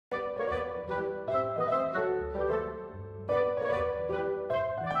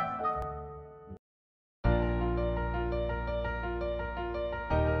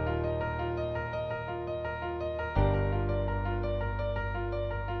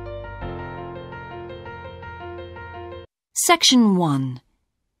Section 1.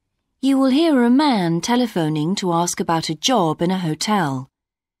 You will hear a man telephoning to ask about a job in a hotel.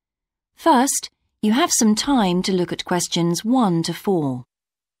 First, you have some time to look at questions 1 to 4.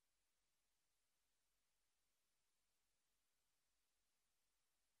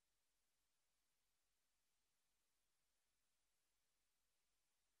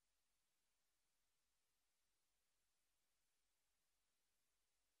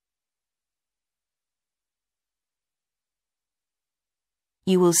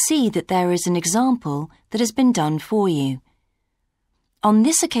 You will see that there is an example that has been done for you. On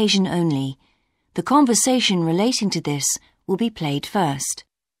this occasion only, the conversation relating to this will be played first.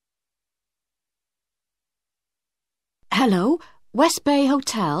 Hello, West Bay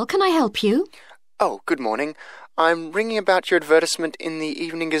Hotel. Can I help you? Oh, good morning. I'm ringing about your advertisement in the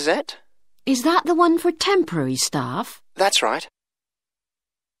Evening Gazette. Is that the one for temporary staff? That's right.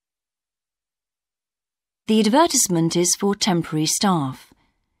 The advertisement is for temporary staff,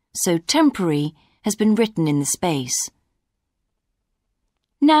 so temporary has been written in the space.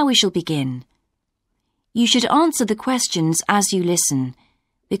 Now we shall begin. You should answer the questions as you listen,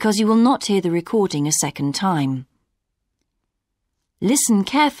 because you will not hear the recording a second time. Listen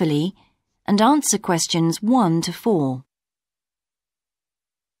carefully and answer questions 1 to 4.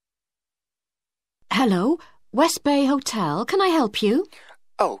 Hello, West Bay Hotel. Can I help you?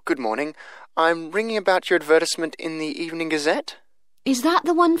 Oh, good morning. I'm ringing about your advertisement in the Evening Gazette. Is that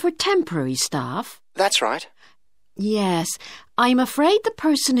the one for temporary staff? That's right. Yes, I'm afraid the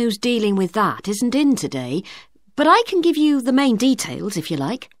person who's dealing with that isn't in today, but I can give you the main details if you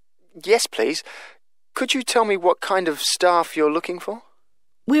like. Yes, please. Could you tell me what kind of staff you're looking for?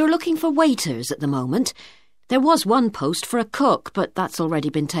 We're looking for waiters at the moment. There was one post for a cook, but that's already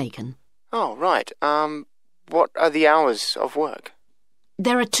been taken. Oh, right. What are the hours of work?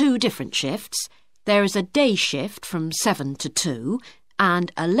 There are 2 different shifts. There is a day shift from 7 to 2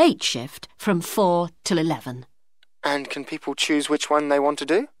 and a late shift from 4 till 11. And can people choose which one they want to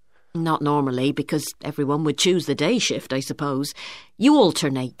do? Not normally, because everyone would choose the day shift, I suppose. You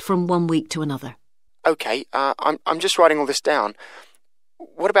alternate from one week to another. OK, I'm just writing all this down.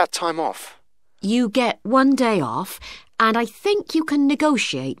 What about time off? You get 1 day off, and I think you can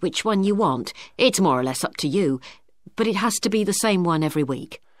negotiate which one you want. It's more or less up to you, but it has to be the same one every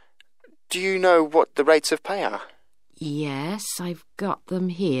week. Do you know what the rates of pay are? Yes, I've got them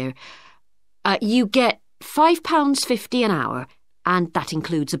here. You get £5.50 an hour, and that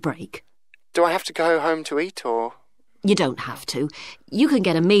includes a break. Do I have to go home to eat, or...? You don't have to. You can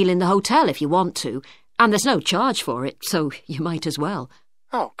get a meal in the hotel if you want to, and there's no charge for it, so you might as well.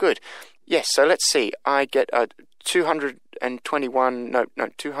 Oh, good. Yes, so let's see. I get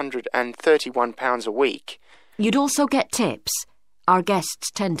 £231 a week. You'd also get tips. Our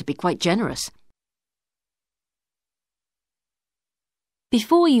guests tend to be quite generous.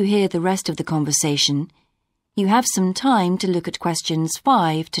 Before you hear the rest of the conversation, you have some time to look at questions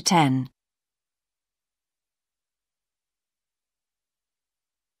 5 to 10.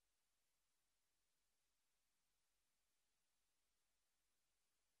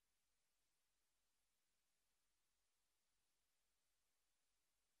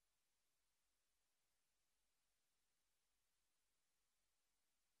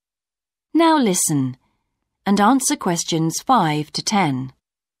 Now listen and answer questions 5 to 10.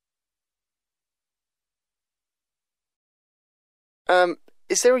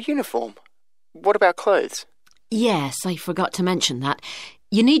 Is there a uniform? What about clothes? Yes, I forgot to mention that.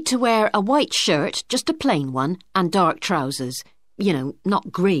 You need to wear a white shirt, just a plain one, and dark trousers. You know,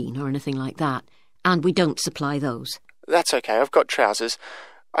 not green or anything like that. And we don't supply those. That's okay, I've got trousers.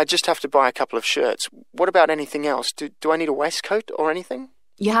 I just have to buy a couple of shirts. What about anything else? Do I need a waistcoat or anything?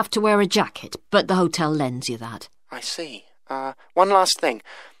 You have to wear a jacket, but the hotel lends you that. I see. One last thing.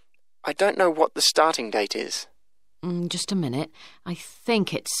 I don't know what the starting date is. Just a minute. I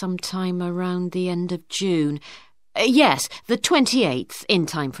think it's sometime around the end of June. Yes, the 28th, in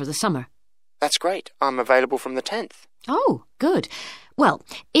time for the summer. That's great. I'm available from the 10th. Oh, good. Well,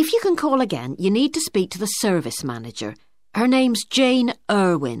 if you can call again, you need to speak to the service manager. Her name's Jane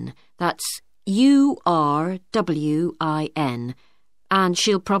Irwin. That's URWIN. And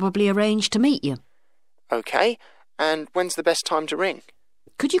she'll probably arrange to meet you. OK. And when's the best time to ring?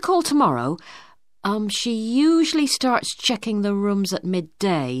 Could you call tomorrow? She usually starts checking the rooms at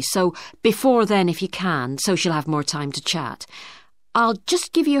midday, so before then if you can, so she'll have more time to chat. I'll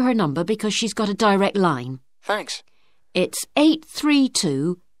just give you her number because she's got a direct line. Thanks. It's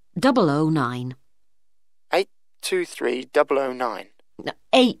 832-009. 823-009. No,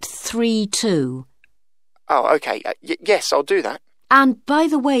 832. Oh, OK. Yes, I'll do that. And by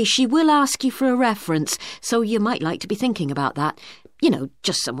the way, she will ask you for a reference, so you might like to be thinking about that. You know,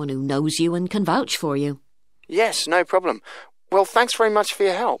 just someone who knows you and can vouch for you. Yes, no problem. Well, thanks very much for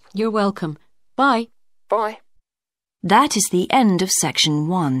your help. You're welcome. Bye. Bye. That is the end of section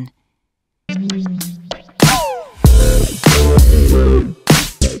 1.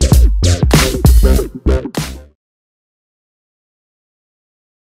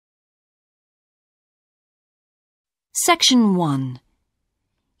 Section 1.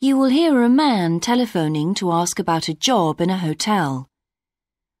 You will hear a man telephoning to ask about a job in a hotel.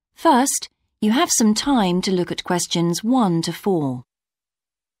 First, you have some time to look at questions 1 to 4.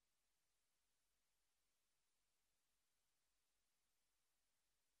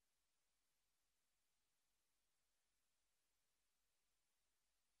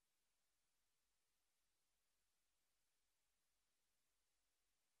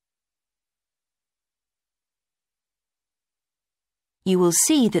 You will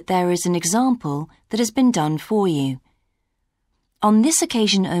see that there is an example that has been done for you. On this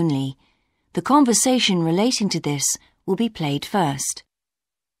occasion only, the conversation relating to this will be played first.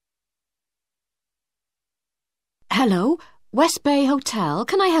 Hello, West Bay Hotel.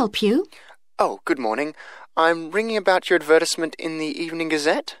 Can I help you? Oh, good morning. I'm ringing about your advertisement in the Evening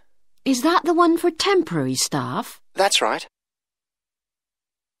Gazette. Is that the one for temporary staff? That's right.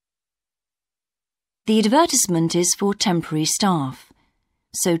 The advertisement is for temporary staff,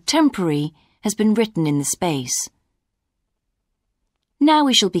 so temporary has been written in the space. Now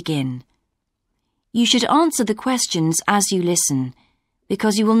we shall begin. You should answer the questions as you listen,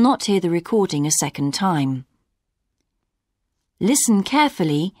 because you will not hear the recording a second time. Listen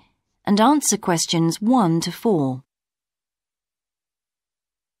carefully and answer questions 1 to 4.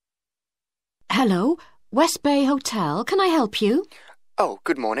 Hello, West Bay Hotel. Can I help you? Oh,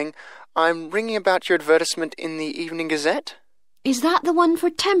 good morning. I'm ringing about your advertisement in the Evening Gazette. Is that the one for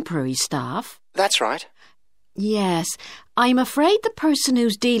temporary staff? That's right. Yes, I'm afraid the person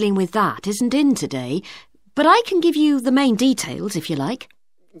who's dealing with that isn't in today, but I can give you the main details if you like.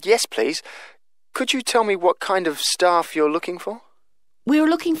 Yes, please. Could you tell me what kind of staff you're looking for? We're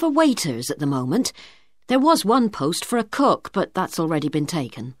looking for waiters at the moment. There was one post for a cook, but that's already been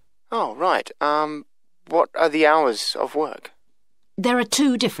taken. Oh, right. What are the hours of work? There are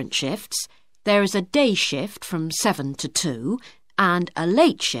 2 different shifts. There is a day shift from 7 to 2 and a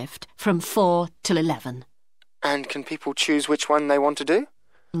late shift from 4 till 11. And can people choose which one they want to do?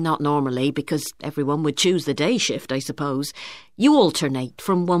 Not normally, because everyone would choose the day shift, I suppose. You alternate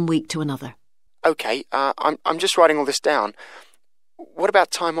from one week to another. OK, I'm just writing all this down. What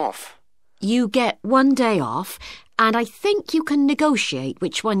about time off? You get 1 day off, and I think you can negotiate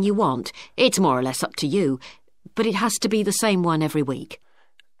which one you want. It's more or less up to you, but it has to be the same one every week.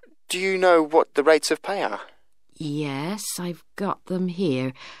 Do you know what the rates of pay are? Yes, I've got them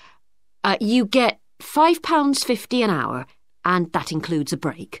here. You get £5.50 an hour, and that includes a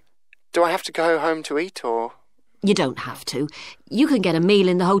break. Do I have to go home to eat, or...? You don't have to. You can get a meal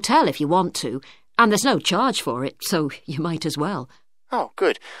in the hotel if you want to, and there's no charge for it, so you might as well. Oh,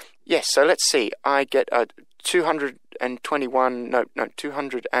 good. Yes, so let's see. I get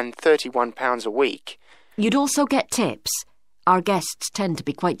 £231 a week. You'd also get tips. Our guests tend to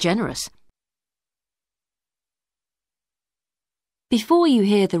be quite generous. Before you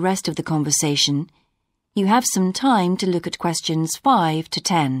hear the rest of the conversation, you have some time to look at questions 5 to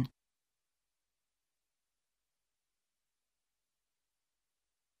 10.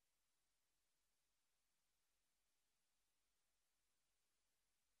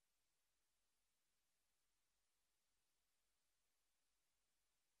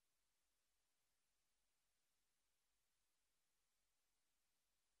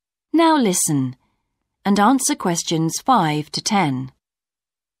 Now listen and answer questions 5 to 10.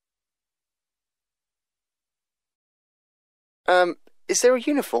 Is there a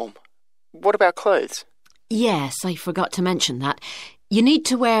uniform? What about clothes? Yes, I forgot to mention that. You need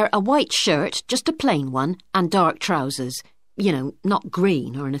to wear a white shirt, just a plain one, and dark trousers. You know, not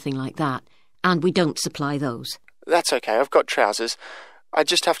green or anything like that. And we don't supply those. That's OK, I've got trousers. I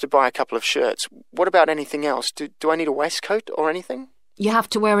just have to buy a couple of shirts. What about anything else? Do I need a waistcoat or anything? You have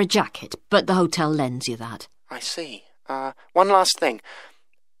to wear a jacket, but the hotel lends you that. I see. One last thing.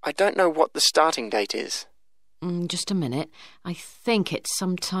 I don't know what the starting date is. Just a minute. I think it's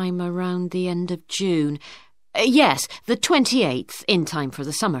sometime around the end of June. Yes, the 28th, in time for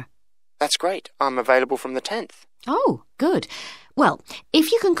the summer. That's great. I'm available from the 10th. Oh, good. Well,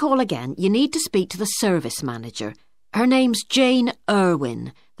 if you can call again, you need to speak to the service manager. Her name's Jane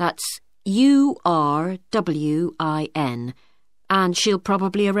Irwin. That's Urwin. And she'll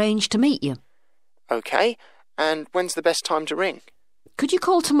probably arrange to meet you. OK. And when's the best time to ring? Could you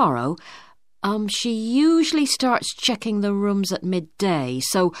call tomorrow? She usually starts checking the rooms at midday,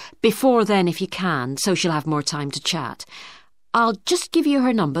 so before then if you can, so she'll have more time to chat. I'll just give you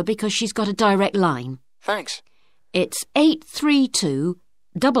her number because she's got a direct line. Thanks. It's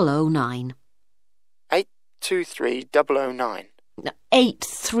 832-009. 823-009.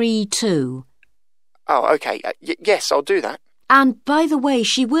 832. Oh, OK. Yes, I'll do that. And by the way,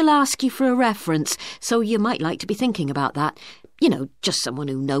 she will ask you for a reference, so you might like to be thinking about that. You know, just someone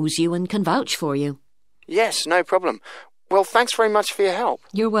who knows you and can vouch for you. Yes, no problem. Well, thanks very much for your help.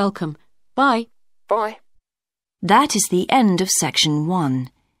 You're welcome. Bye. Bye. That is the end of section 1.